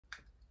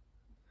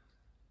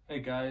Hey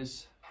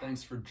guys,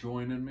 thanks for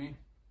joining me.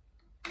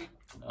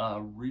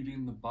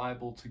 Reading the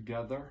Bible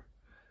together.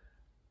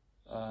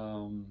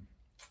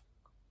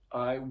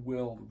 I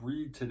will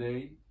read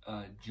today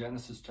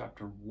Genesis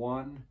chapter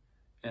 1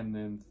 and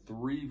then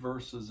 3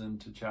 verses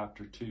into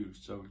chapter 2.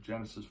 So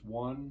Genesis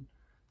 1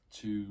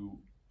 to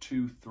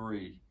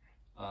 2-3,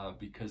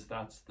 because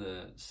that's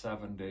the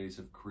 7 days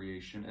of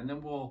creation. And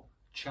then we'll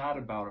chat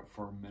about it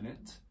for a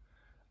minute.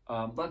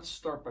 Let's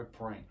start by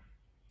praying.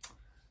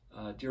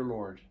 Dear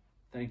Lord,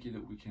 thank you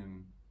that we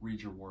can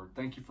read your word.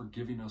 Thank you for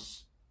giving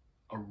us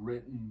a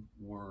written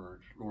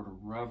word, Lord, a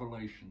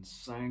revelation,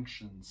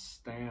 sanctioned,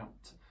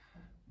 stamped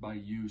by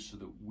you so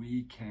that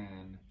we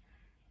can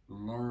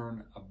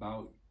learn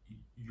about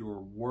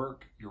your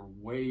work, your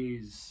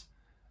ways,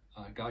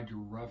 God, your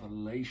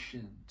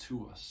revelation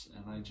to us.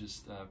 And I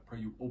just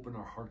pray you open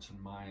our hearts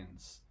and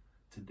minds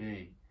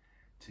today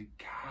to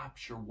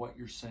capture what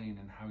you're saying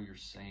and how you're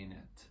saying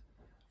it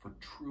for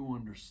true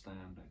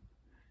understanding.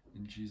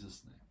 In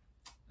Jesus' name.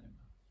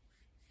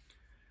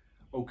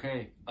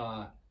 Okay,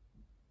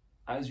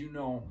 as you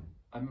know,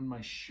 I'm in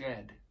my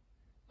shed.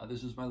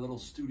 This is my little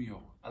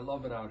studio. I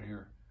love it out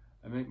here.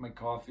 I make my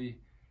coffee.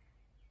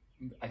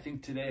 I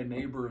think today a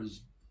neighbor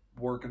is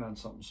working on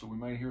something, so we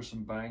might hear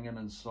some banging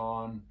and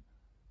sawing.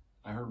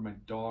 I heard my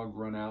dog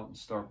run out and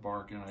start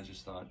barking. I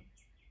just thought,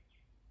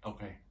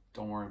 okay,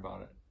 don't worry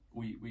about it.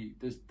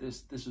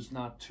 This is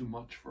not too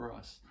much for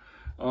us.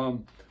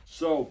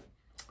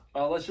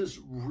 Let's just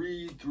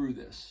read through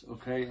this,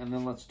 okay, and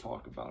then let's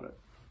talk about it.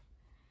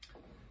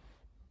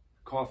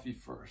 Coffee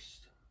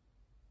first.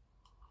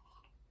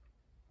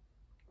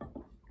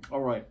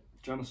 All right,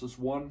 Genesis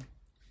 1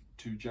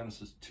 to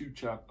Genesis 2,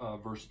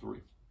 verse 3.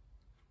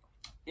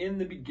 In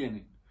the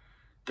beginning,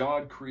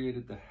 God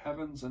created the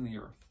heavens and the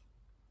earth.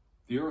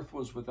 The earth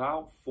was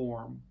without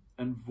form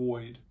and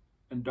void,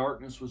 and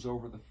darkness was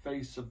over the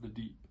face of the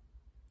deep,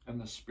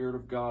 and the Spirit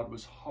of God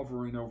was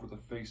hovering over the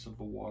face of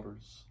the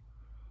waters.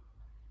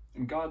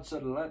 And God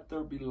said, "Let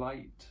there be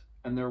light,"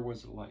 and there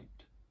was light.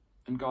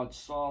 And God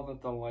saw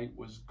that the light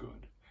was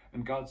good.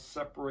 And God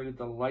separated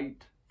the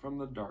light from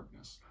the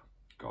darkness.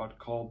 God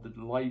called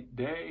the light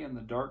day, and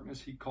the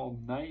darkness he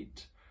called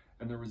night.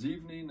 And there was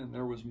evening, and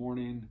there was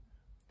morning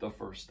the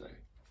first day.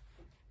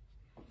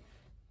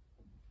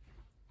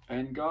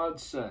 And God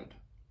said,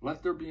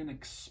 "Let there be an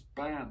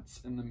expanse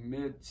in the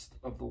midst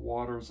of the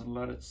waters, and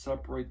let it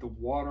separate the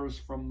waters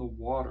from the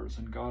waters."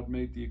 And God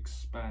made the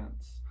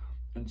expanse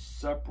and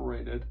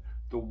separated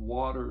the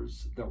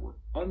waters that were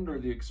under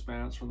the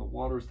expanse from the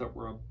waters that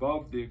were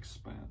above the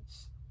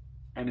expanse.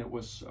 And it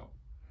was so.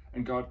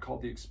 And God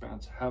called the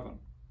expanse heaven.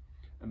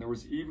 And there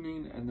was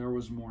evening and there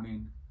was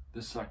morning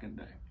the second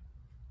day.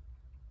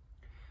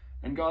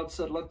 And God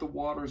said, "Let the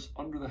waters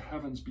under the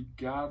heavens be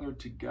gathered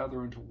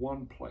together into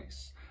one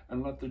place,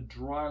 and let the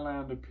dry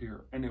land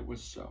appear." And it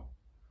was so.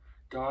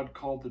 God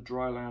called the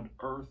dry land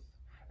earth,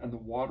 and the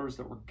waters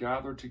that were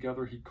gathered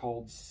together he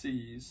called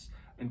seas.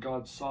 And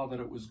God saw that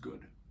it was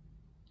good.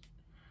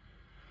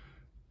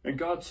 And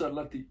God said,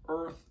 "Let the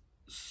earth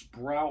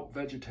sprout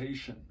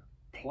vegetation,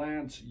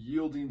 plants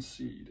yielding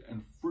seed,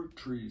 and fruit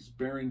trees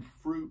bearing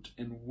fruit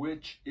in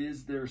which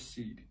is their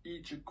seed,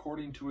 each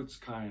according to its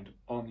kind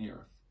on the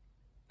earth."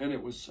 And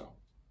it was so.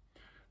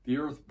 The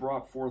earth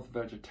brought forth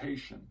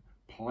vegetation,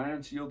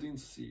 plants yielding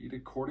seed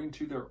according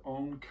to their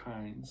own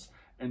kinds,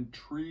 and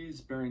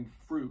trees bearing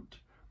fruit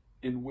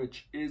in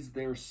which is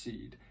their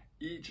seed,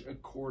 each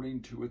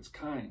according to its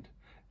kind.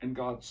 And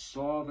God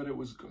saw that it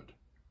was good.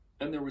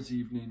 And there was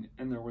evening,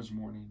 and there was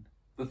morning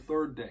the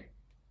third day.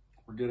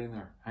 We're getting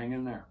there. Hang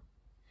in there.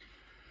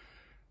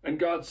 And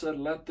God said,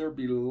 "Let there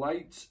be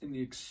lights in the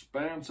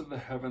expanse of the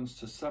heavens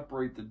to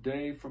separate the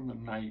day from the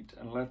night,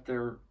 and let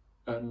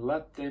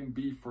them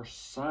be for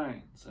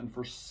signs and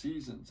for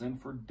seasons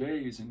and for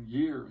days and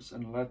years,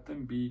 and let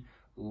them be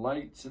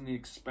lights in the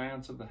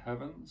expanse of the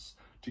heavens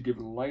to give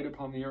light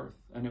upon the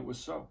earth." And it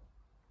was so.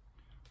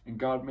 And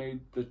God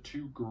made the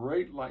two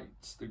great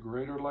lights, the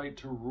greater light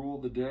to rule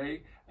the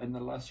day, and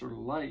the lesser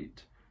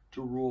light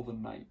to rule the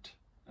night,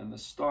 and the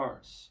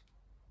stars.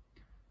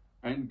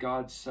 And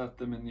God set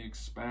them in the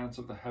expanse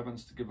of the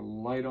heavens to give a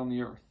light on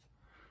the earth,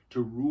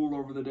 to rule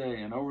over the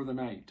day and over the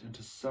night, and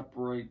to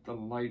separate the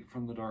light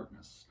from the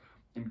darkness.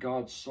 And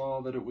God saw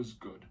that it was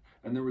good.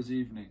 And there was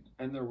evening,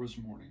 and there was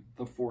morning,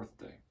 the fourth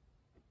day.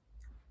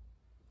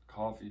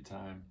 Coffee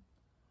time.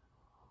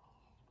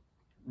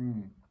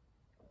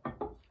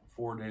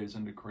 4 days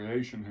into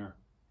creation here.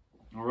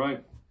 All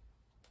right.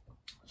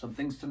 Some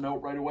things to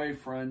note right away,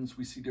 friends.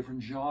 We see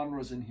different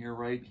genres in here,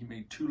 right? He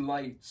made two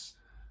lights,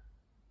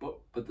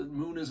 but the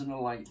moon isn't a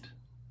light,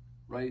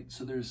 right?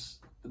 So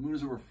the moon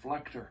is a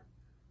reflector.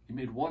 He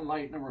made one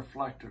light and a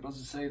reflector. It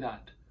doesn't say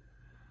that.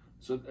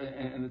 So,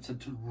 and it said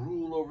to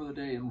rule over the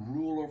day and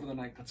rule over the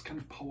night. That's kind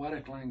of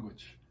poetic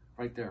language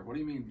right there. What do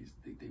you mean?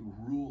 They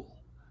rule.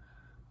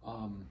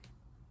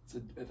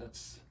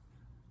 That's,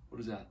 what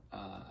is that?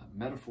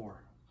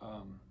 Metaphor.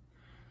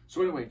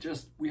 So anyway,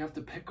 we have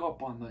to pick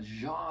up on the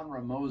genre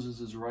Moses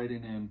is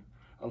writing in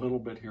a little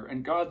bit here.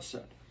 And God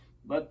said,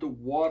 Let the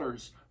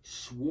waters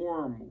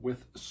swarm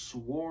with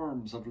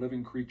swarms of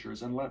living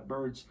creatures, and let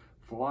birds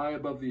fly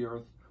above the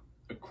earth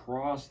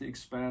across the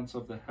expanse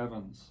of the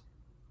heavens.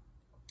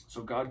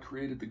 So God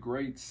created the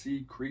great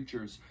sea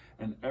creatures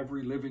and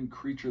every living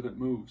creature that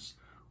moves,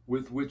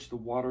 with which the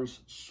waters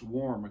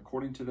swarm,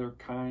 according to their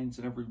kinds,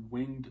 and every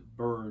winged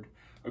bird,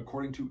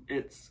 according to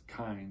its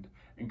kind.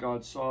 And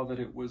God saw that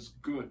it was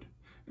good.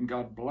 And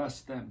God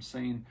blessed them,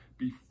 saying,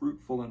 Be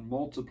fruitful and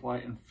multiply,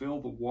 and fill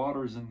the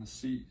waters in the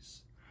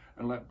seas,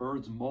 and let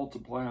birds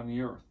multiply on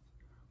the earth.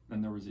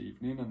 And there was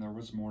evening, and there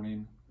was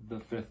morning, the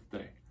fifth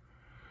day.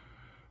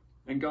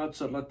 And God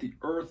said, Let the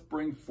earth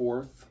bring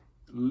forth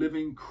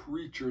living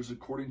creatures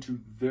according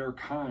to their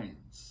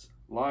kinds,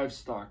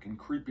 livestock and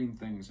creeping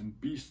things, and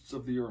beasts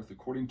of the earth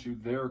according to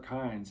their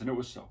kinds. And it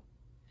was so.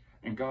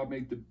 And God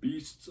made the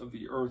beasts of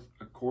the earth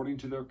according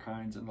to their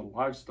kinds, and the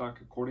livestock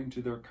according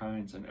to their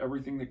kinds, and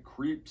everything that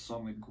creeps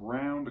on the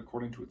ground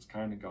according to its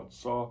kind. And God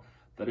saw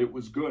that it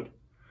was good.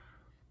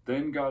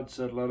 Then God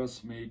said, Let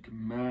us make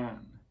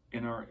man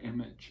in our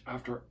image,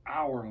 after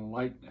our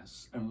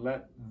likeness, and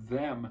let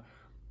them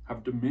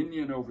have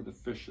dominion over the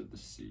fish of the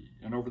sea,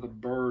 and over the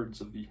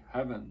birds of the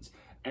heavens,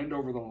 and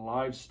over the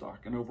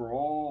livestock, and over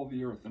all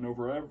the earth, and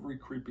over every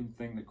creeping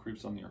thing that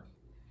creeps on the earth.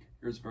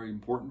 Here's a very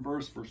important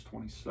verse, verse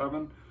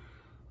 27.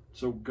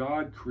 So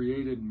God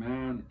created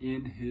man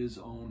in his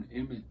own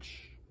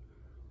image.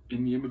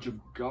 In the image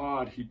of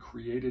God, he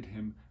created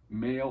him.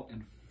 Male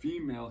and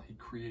female, he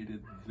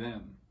created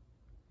them.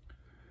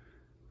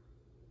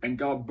 And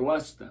God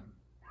blessed them.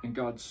 And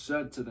God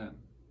said to them,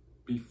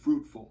 Be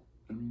fruitful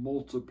and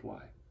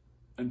multiply,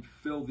 and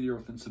fill the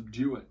earth and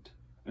subdue it,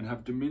 and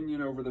have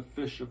dominion over the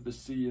fish of the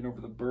sea, and over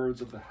the birds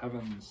of the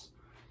heavens,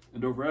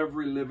 and over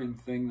every living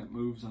thing that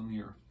moves on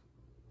the earth.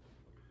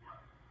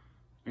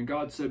 And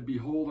God said,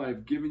 Behold, I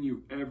have given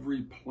you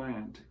every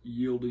plant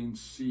yielding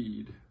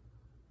seed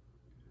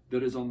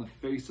that is on the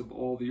face of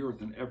all the earth,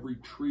 and every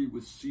tree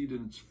with seed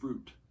in its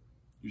fruit.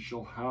 You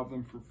shall have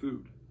them for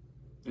food.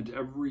 And to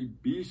every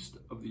beast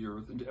of the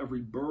earth, and to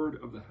every bird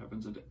of the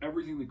heavens, and to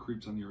everything that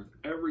creeps on the earth,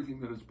 everything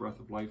that is breath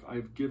of life, I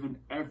have given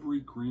every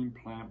green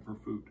plant for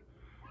food.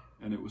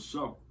 And it was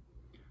so.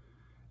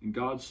 And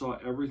God saw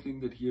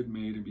everything that he had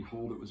made, and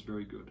behold, it was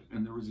very good.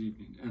 And there was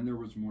evening, and there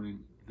was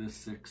morning, the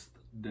sixth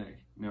day.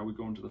 Now we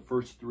go into the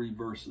first 3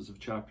 verses of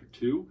chapter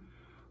 2.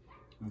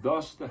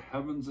 Thus the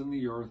heavens and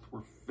the earth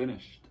were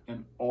finished,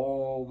 and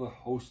all the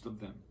host of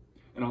them.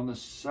 And on the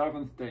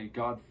 7th day,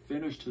 God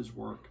finished his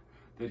work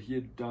that he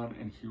had done,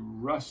 and he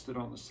rested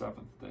on the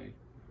 7th day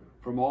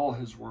from all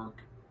his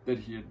work that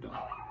he had done.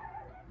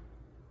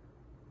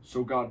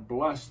 So God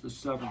blessed the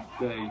 7th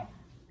day.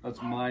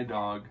 That's my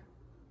dog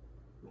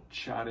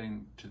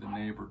chatting to the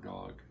neighbor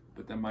dog,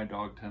 but then my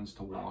dog tends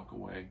to walk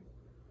away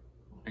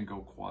and go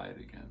quiet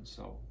again.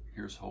 So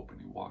here's hoping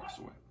he walks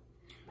away.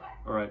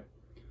 All right,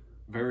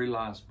 very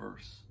last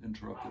verse,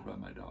 interrupted by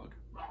my dog.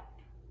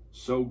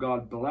 So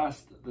God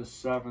blessed the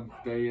 7th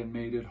day and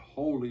made it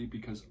holy,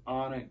 because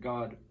on it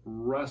God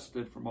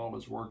rested from all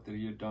his work that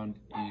he had done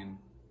in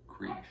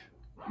creation.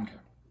 Okay.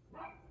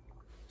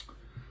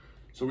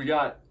 So we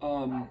got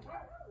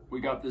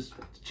this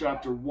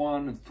chapter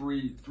 1 and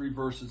 3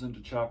 verses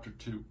into chapter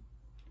 2.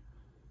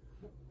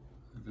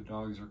 The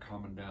dogs are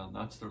calming down.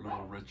 That's their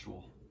little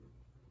ritual.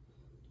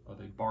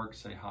 They bark,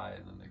 say hi,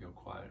 and then they go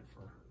quiet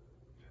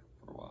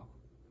for a while.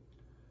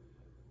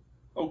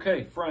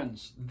 Okay,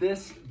 friends,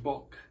 this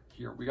book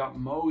here, we got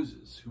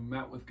Moses, who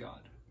met with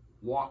God,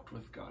 walked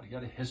with God. He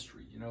had a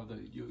history. You know,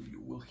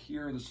 you will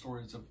hear the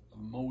stories of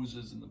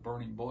Moses in the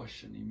burning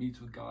bush, and he meets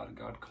with God, and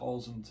God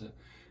calls him to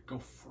go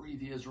free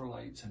the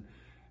Israelites. And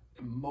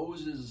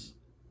Moses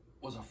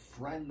was a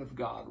friend of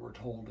God, we're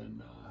told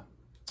in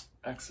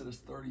Exodus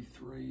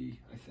 33,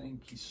 I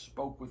think. He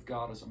spoke with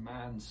God as a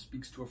man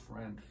speaks to a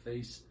friend,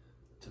 face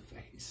to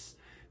face.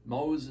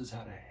 Moses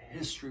had a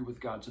history with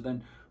God. So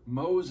then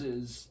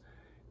Moses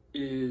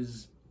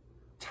is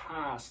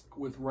tasked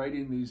with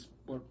writing these,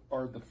 what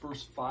are the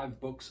first 5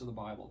 books of the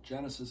Bible: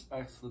 Genesis,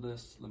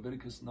 Exodus,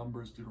 Leviticus,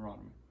 Numbers,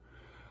 Deuteronomy.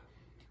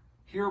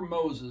 Here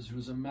Moses,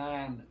 who's a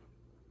man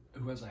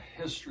who has a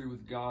history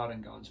with God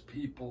and God's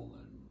people,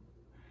 and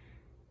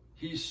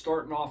he's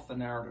starting off the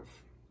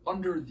narrative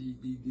under the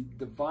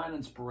divine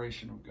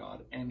inspiration of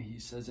God, and he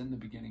says, in the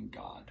beginning,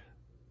 God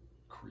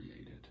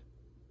created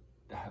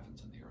the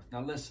heavens and the earth.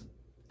 Now listen,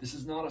 this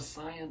is not a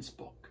science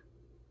book.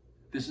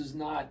 This is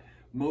not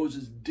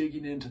Moses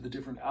digging into the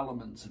different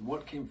elements and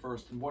what came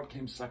first and what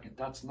came second.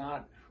 That's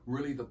not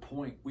really the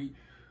point. We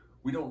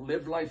don't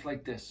live life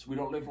like this. We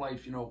don't live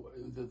life, you know,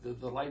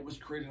 the light was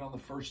created on the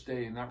first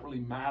day, and that really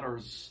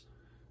matters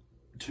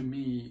to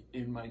me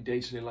in my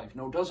day-to-day life.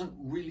 No, it doesn't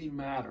really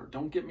matter.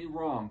 Don't get me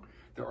wrong.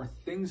 There are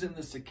things in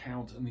this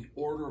account in the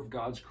order of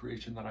God's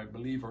creation that I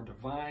believe are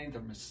divine,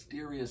 they're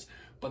mysterious,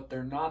 but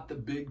they're not the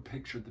big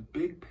picture. The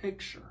big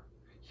picture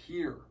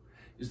here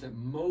is that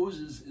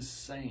Moses is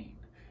saying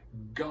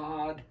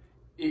God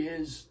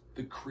is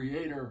the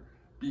creator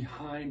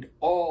behind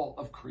all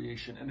of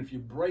creation. And if you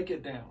break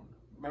it down,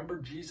 remember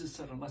Jesus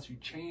said, unless you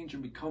change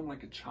and become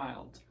like a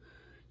child,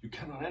 You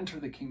cannot enter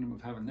the kingdom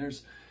of heaven.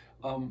 There's,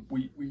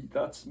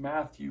 that's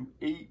Matthew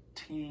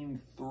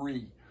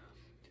 18:3.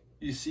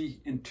 You see,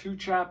 in 2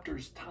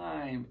 chapters'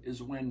 time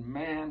is when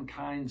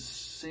mankind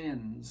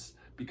sins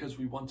because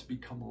we want to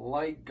become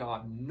like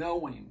God,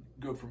 knowing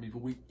good from evil.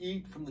 We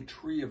eat from the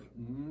tree of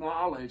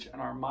knowledge and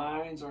our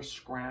minds are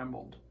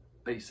scrambled,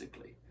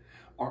 basically.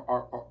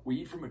 We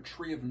eat from a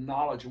tree of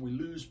knowledge and we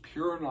lose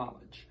pure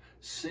knowledge.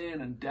 Sin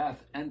and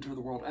death enter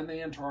the world and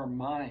they enter our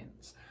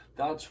minds.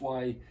 That's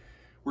why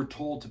we're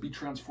told to be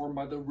transformed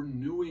by the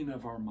renewing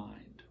of our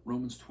mind.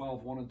 Romans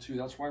 12:1 and 2.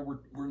 That's why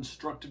we're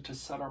instructed to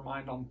set our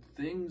mind on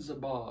things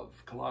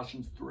above.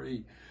 Colossians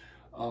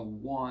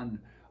 3:1.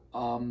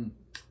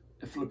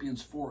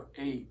 Philippians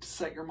 4:8.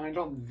 Set your mind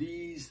on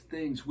these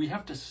things. We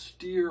have to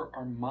steer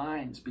our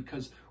minds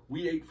because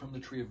we ate from the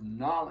tree of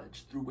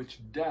knowledge through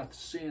which death,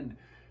 sin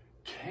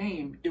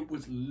came. It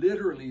was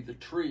literally the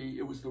tree.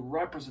 It was the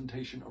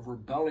representation of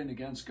rebelling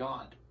against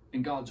God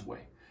in God's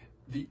way.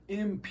 The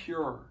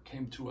impure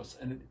came to us,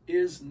 and it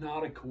is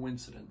not a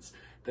coincidence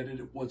that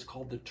it was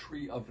called the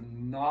tree of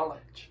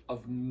knowledge,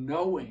 of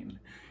knowing.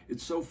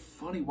 It's so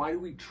funny. Why do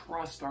we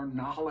trust our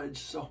knowledge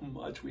so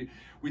much? We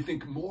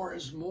think more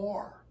is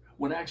more,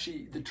 when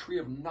actually the tree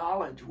of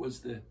knowledge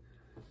was the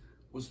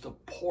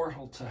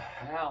portal to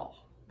hell,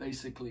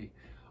 basically.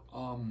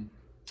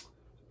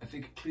 I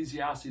think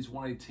Ecclesiastes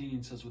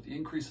 1:18 says, with the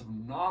increase of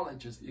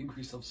knowledge is the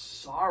increase of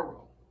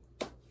sorrow,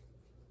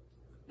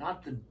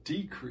 not the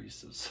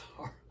decrease of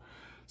sorrow.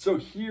 So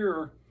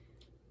here,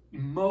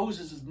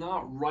 Moses is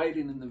not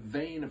writing in the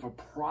vein of a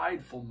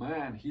prideful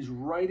man. He's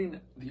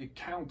writing the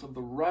account of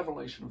the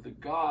revelation of the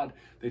God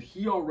that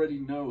he already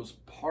knows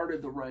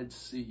parted the Red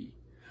Sea,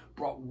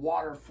 brought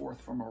water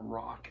forth from a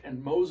rock.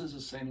 And Moses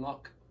is saying,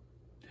 look,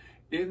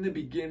 in the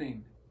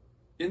beginning,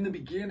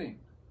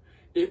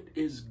 it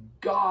is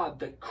God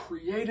that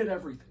created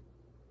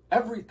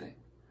everything.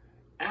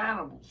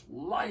 Animals,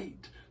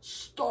 light,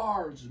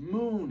 stars,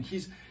 moon.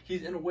 He's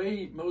in a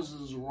way,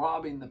 Moses is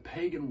robbing the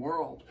pagan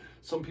world.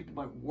 Some people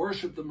might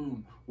worship the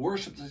moon,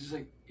 worship this.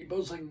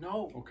 Moses is like,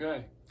 no.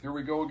 Okay, here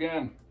we go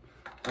again.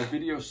 My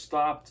video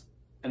stopped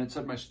and it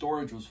said my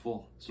storage was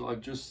full. So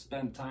I've just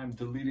spent time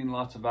deleting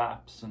lots of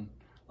apps, and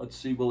let's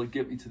see, will it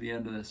get me to the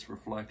end of this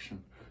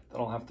reflection? Then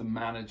I'll have to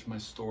manage my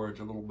storage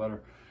a little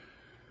better.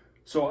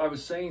 So I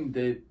was saying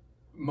that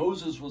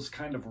Moses was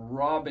kind of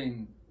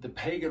robbing the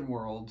pagan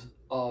world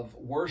of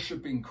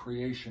worshiping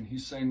creation.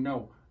 He's saying,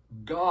 no,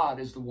 God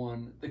is the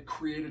one that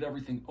created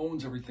everything,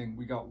 owns everything.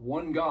 We got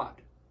one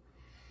God.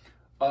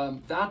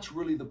 That's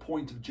really the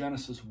point of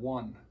Genesis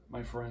 1,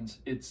 my friends.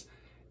 It's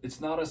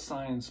not a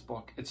science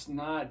book. It's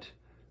not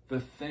the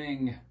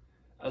thing,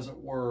 as it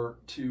were,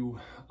 to,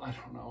 I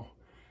don't know,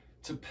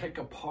 to pick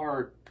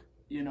apart,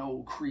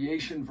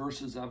 creation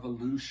versus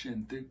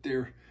evolution.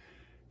 They're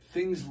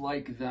things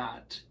like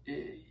that.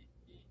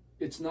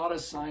 It's not a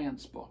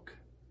science book.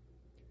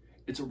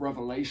 It's a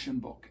revelation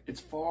book. It's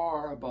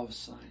far above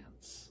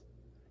science.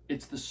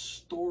 It's the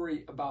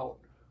story about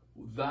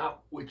that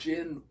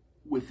within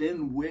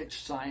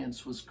which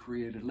science was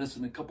created.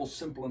 Listen, a couple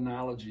simple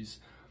analogies.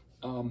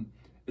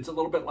 It's a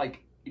little bit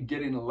like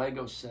getting a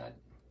Lego set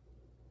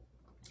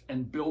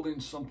and building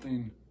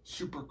something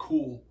super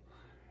cool,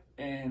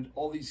 and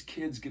all these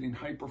kids getting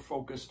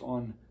hyper-focused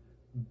on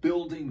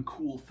building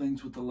cool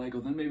things with the Lego.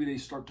 Then maybe they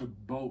start to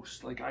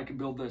boast, like, I can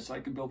build this, I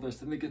can build this.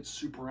 Then they get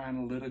super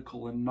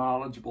analytical and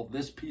knowledgeable.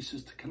 This piece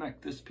is to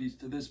connect this piece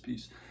to this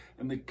piece,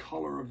 and the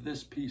color of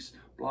this piece,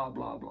 blah,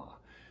 blah, blah.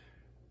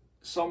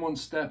 Someone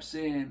steps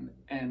in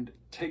and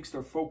takes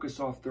their focus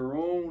off their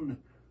own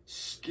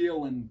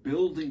skill in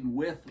building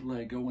with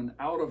Lego and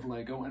out of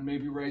Lego, and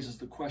maybe raises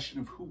the question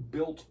of who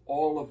built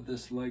all of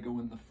this Lego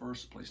in the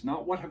first place.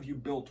 Not what have you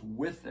built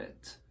with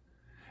it,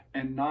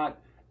 and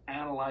not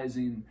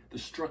analyzing the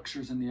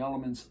structures and the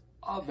elements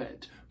of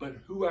it, but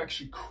who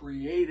actually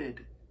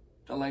created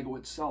the Lego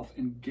itself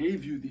and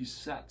gave you these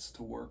sets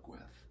to work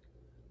with,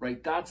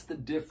 right? That's the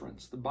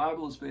difference. The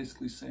Bible is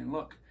basically saying,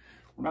 look,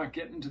 we're not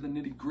getting into the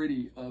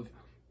nitty-gritty of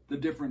the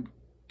different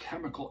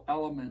chemical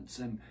elements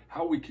and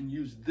how we can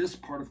use this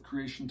part of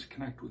creation to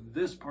connect with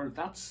this part.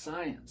 That's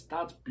science.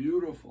 That's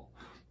beautiful.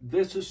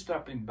 This is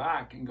stepping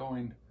back and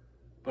going,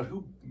 but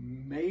who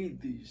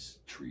made these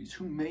trees?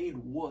 Who made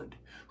wood?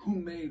 Who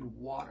made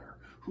water?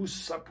 Who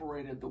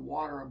separated the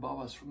water above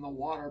us from the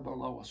water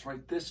below us,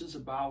 right? This is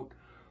about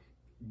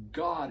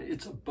God.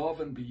 It's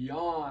above and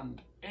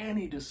beyond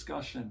any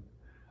discussion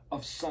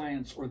of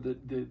science or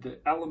the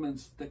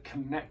elements that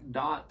connect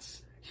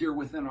dots here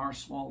within our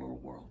small little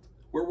world.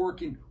 We're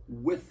working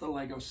with the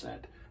Lego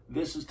set.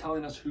 This is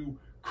telling us who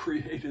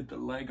created the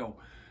Lego.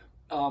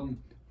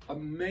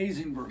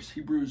 Amazing verse,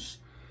 Hebrews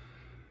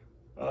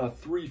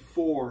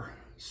 3:4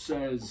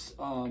 says,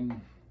 I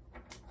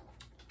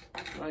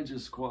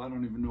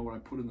don't even know what I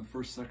put in the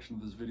first section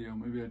of this video.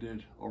 Maybe I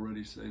did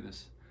already say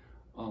this.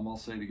 I'll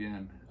say it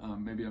again.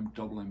 Maybe I'm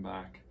doubling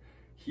back.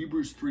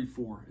 Hebrews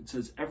 3:4, it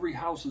says, every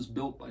house is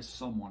built by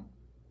someone,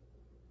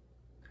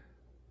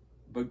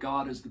 but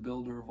God is the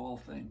builder of all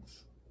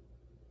things.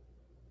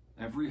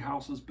 Every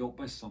house is built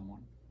by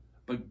someone,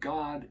 but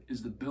God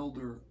is the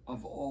builder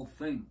of all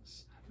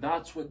things.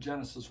 That's what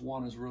Genesis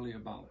 1 is really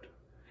about.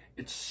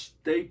 It's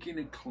staking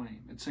a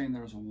claim. It's saying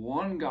there's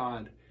one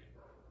God.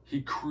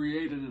 He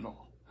created it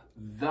all.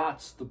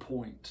 That's the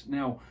point.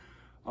 Now,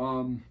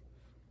 so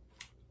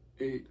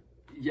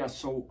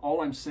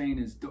all I'm saying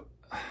is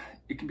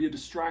it can be a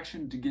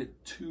distraction to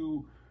get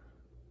too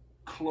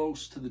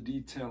close to the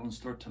detail and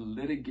start to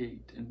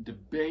litigate and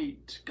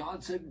debate.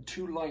 God said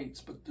 2 lights,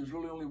 but there's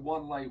really only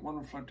one light, one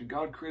reflector.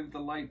 God created the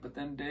light, but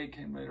then day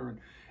came later. And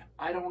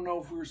I don't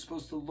know if we were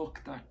supposed to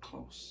look that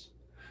close.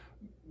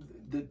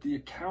 The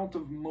account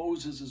of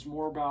Moses is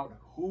more about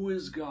who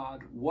is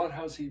God, what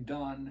has he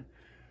done.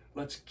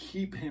 Let's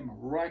keep him,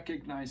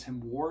 recognize him,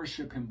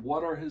 worship him.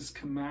 What are his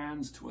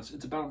commands to us?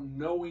 It's about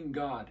knowing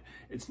God.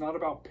 It's not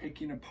about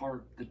picking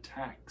apart the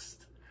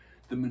text,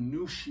 the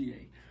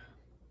minutiae.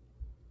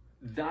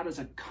 That is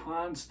a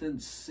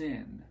constant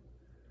sin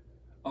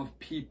of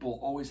people,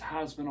 always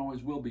has been,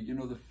 always will be. You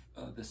know,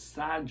 the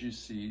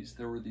Sadducees,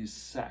 there were these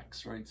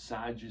sects, right?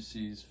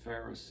 Sadducees,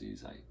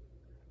 Pharisees. I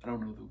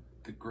don't know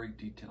the great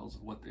details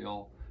of what they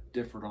all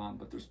differed on,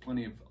 but there's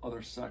plenty of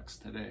other sects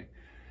today.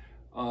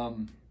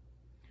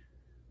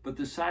 But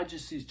the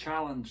Sadducees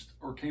challenged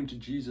or came to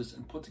Jesus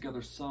and put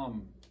together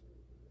some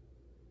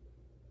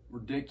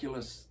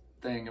ridiculous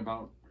thing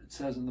about, it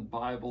says in the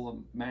Bible,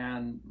 a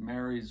man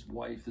marries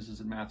wife. This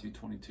is in Matthew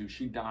 22.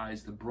 She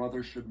dies. The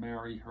brother should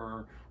marry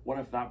her. What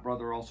if that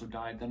brother also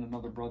died? Then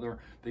another brother.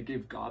 They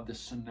gave God this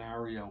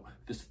scenario,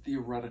 this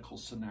theoretical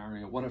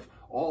scenario. What if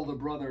all the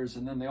brothers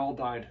and then they all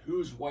died?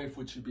 Whose wife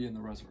would she be in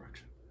the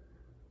resurrection?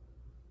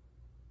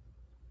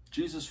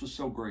 Jesus was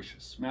so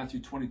gracious. Matthew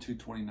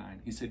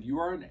 22:29. He said, you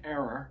are in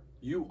error.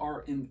 You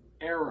are in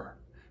error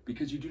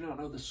because you do not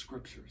know the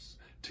scriptures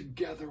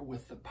together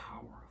with the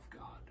power of God.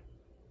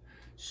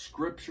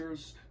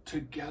 Scriptures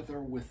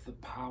together with the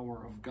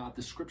power of God.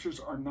 The scriptures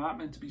are not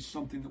meant to be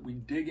something that we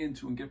dig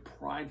into and get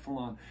prideful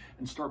on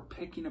and start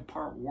picking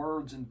apart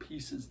words and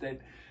pieces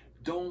that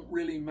don't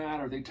really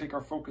matter. They take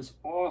our focus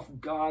off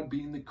God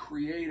being the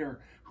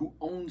creator who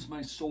owns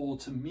my soul,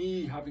 to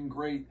me having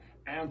great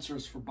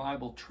answers for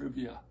Bible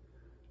trivia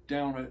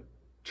down at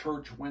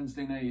church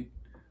Wednesday night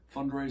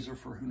fundraiser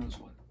for who knows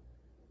what.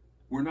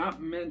 We're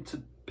not meant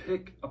to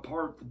pick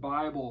apart the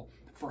Bible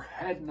for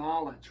head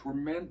knowledge. We're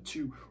meant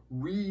to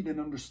read and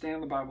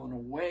understand the Bible in a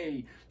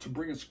way to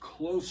bring us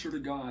closer to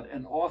God.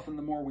 And often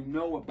the more we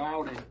know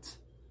about it,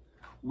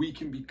 we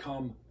can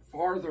become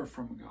farther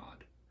from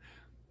God.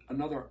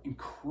 Another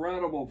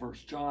incredible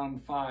verse, John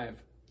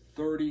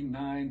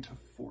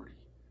 5:39-40.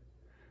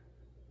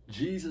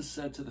 Jesus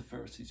said to the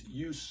Pharisees,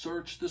 you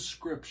search the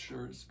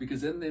scriptures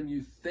because in them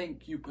you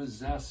think you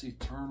possess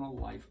eternal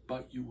life,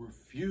 but you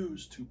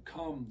refuse to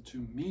come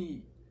to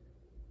me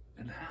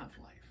and have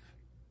life.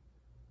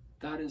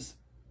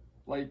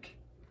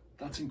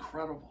 That's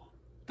incredible.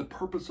 The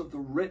purpose of the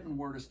written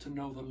word is to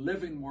know the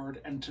living word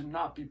and to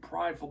not be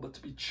prideful, but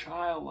to be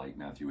childlike,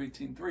 Matthew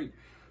 18:3.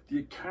 The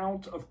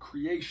account of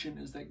creation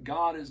is that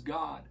God is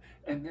God,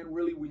 and then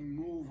really we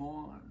move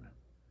on.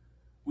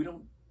 We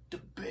don't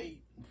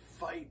debate and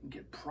fight and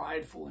get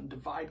prideful and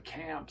divide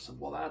camps of,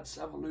 well, that's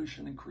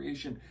evolution and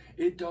creation.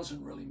 It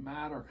doesn't really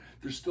matter.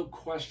 There's still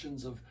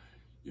questions of,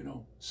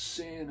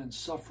 sin and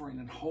suffering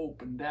and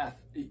hope and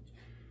death.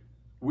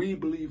 We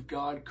believe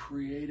God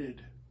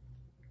created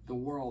the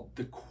world.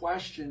 The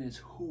question is,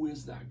 who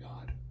is that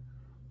God?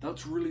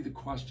 That's really the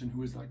question,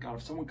 who is that God?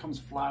 If someone comes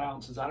flat out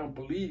and says, I don't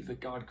believe that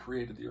God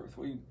created the earth,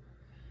 we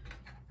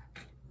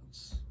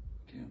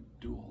can't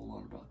do a whole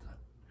lot about that.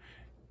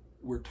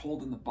 We're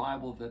told in the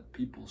Bible that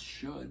people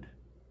should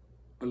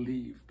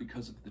believe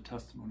because of the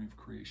testimony of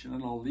creation.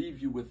 And I'll leave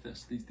you with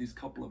this, these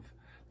couple of,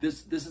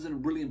 this is a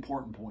really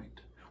important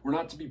point. We're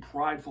not to be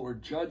prideful or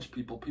judge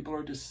people. People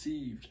are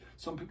deceived.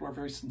 Some people are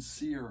very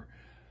sincere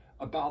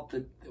about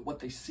what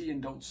they see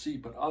and don't see,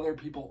 but other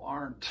people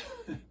aren't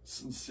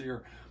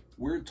sincere.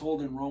 We're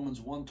told in Romans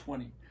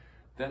 1:20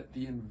 that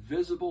the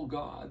invisible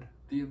God,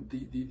 the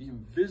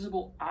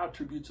invisible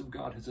attributes of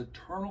God, his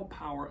eternal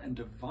power and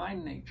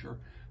divine nature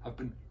have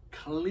been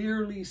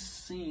clearly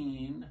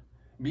seen,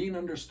 being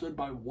understood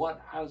by what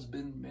has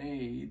been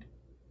made,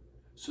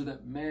 so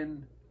that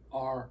men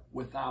are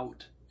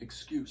without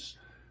excuse.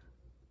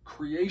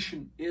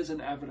 Creation is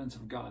an evidence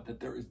of God, that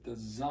there is a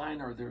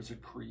designer, there's a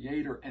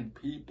creator, and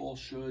people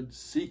should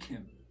seek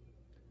him.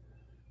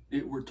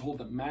 We're told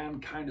that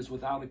mankind is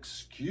without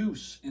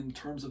excuse in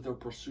terms of their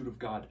pursuit of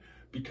God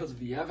because of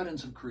the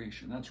evidence of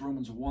creation. That's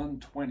Romans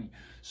 1:20.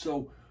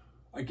 So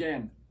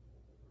again,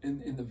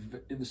 in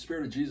the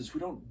spirit of Jesus, we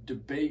don't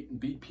debate and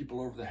beat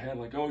people over the head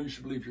like, oh, you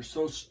should believe, you're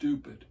so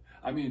stupid.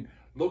 I mean,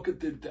 look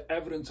at the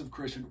evidence of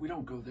creation. We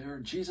don't go there.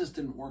 Jesus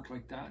didn't work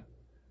like that.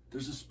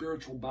 There's a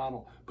spiritual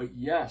battle. But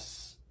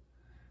yes,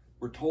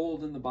 we're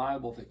told in the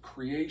Bible that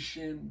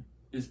creation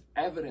is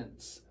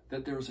evidence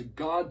that there's a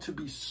God to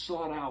be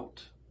sought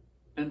out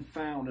and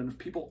found. And if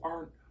people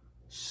aren't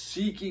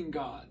seeking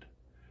God,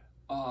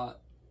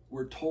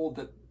 we're told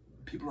that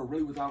people are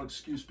really without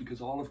excuse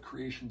because all of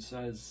creation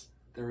says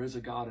there is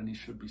a God and he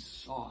should be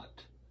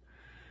sought.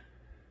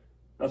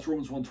 That's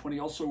Romans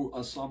 1:20.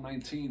 Also, Psalm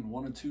 19,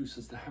 1 and 2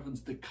 says, the heavens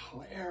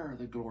declare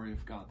the glory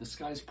of God. The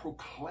skies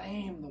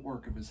proclaim the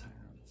work of his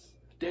hands.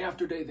 Day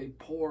after day, they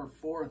pour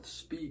forth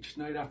speech.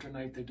 Night after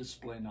night, they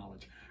display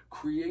knowledge.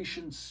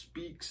 Creation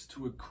speaks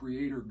to a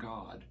creator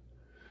God.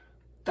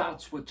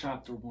 That's what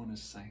chapter 1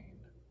 is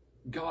saying.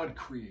 God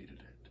created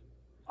it.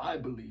 I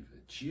believe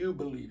it. You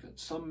believe it.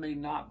 Some may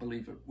not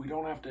believe it. We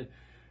don't have to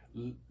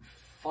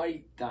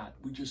fight that.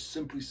 We just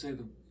simply say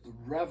the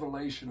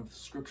revelation of the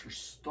scripture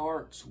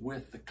starts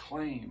with the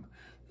claim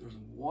there's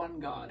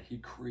one God. He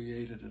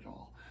created it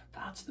all.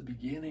 That's the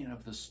beginning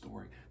of the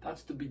story.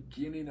 That's the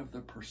beginning of the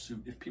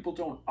pursuit. If people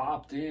don't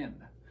opt in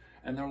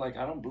and they're like,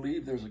 I don't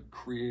believe there's a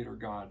creator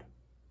God,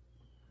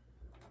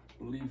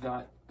 leave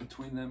that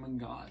between them and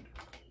God.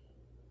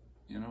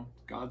 You know,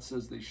 God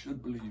says they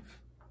should believe.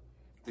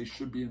 They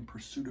should be in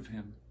pursuit of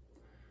him.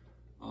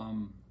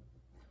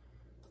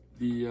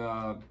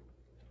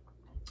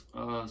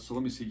 So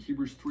let me see,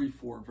 Hebrews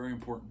 3:4, very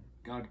important.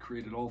 God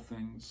created all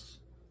things.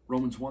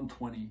 Romans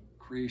 1:20,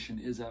 creation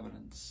is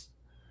evidence.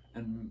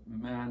 And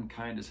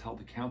mankind is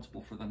held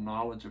accountable for the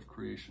knowledge of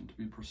creation to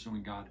be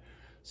pursuing God.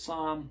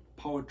 Psalm,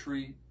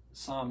 poetry,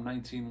 Psalm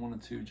 19, 1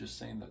 and 2, just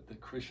saying that the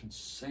Christian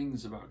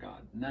sings about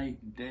God night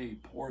and day,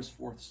 pours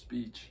forth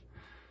speech.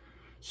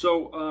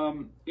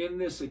 So in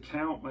this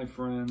account, my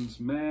friends,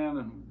 man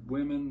and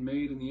women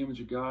made in the image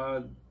of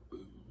God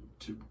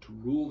to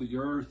rule the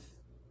earth.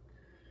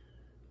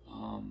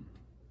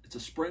 It's a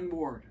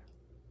springboard.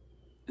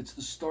 It's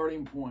the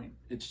starting point.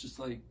 It's just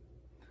like,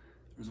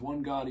 there's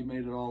one God, he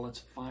made it all. Let's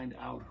find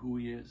out who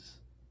he is.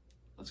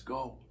 Let's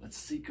go. Let's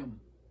seek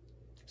him.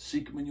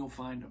 Seek him and you'll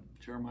find him.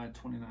 Jeremiah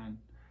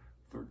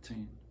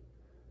 29:13.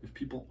 If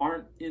people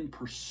aren't in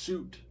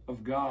pursuit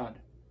of God,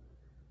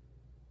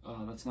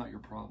 that's not your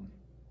problem.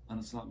 And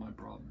it's not my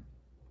problem.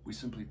 We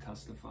simply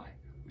testify.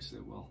 We say,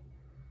 well,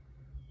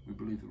 we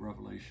believe the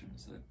revelation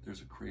is that there's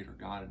a creator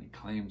God and he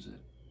claims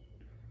it.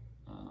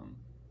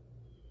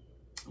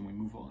 And we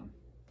move on.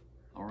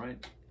 All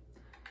right?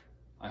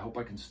 I hope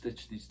I can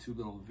stitch these two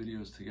little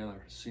videos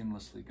together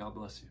seamlessly. God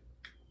bless you.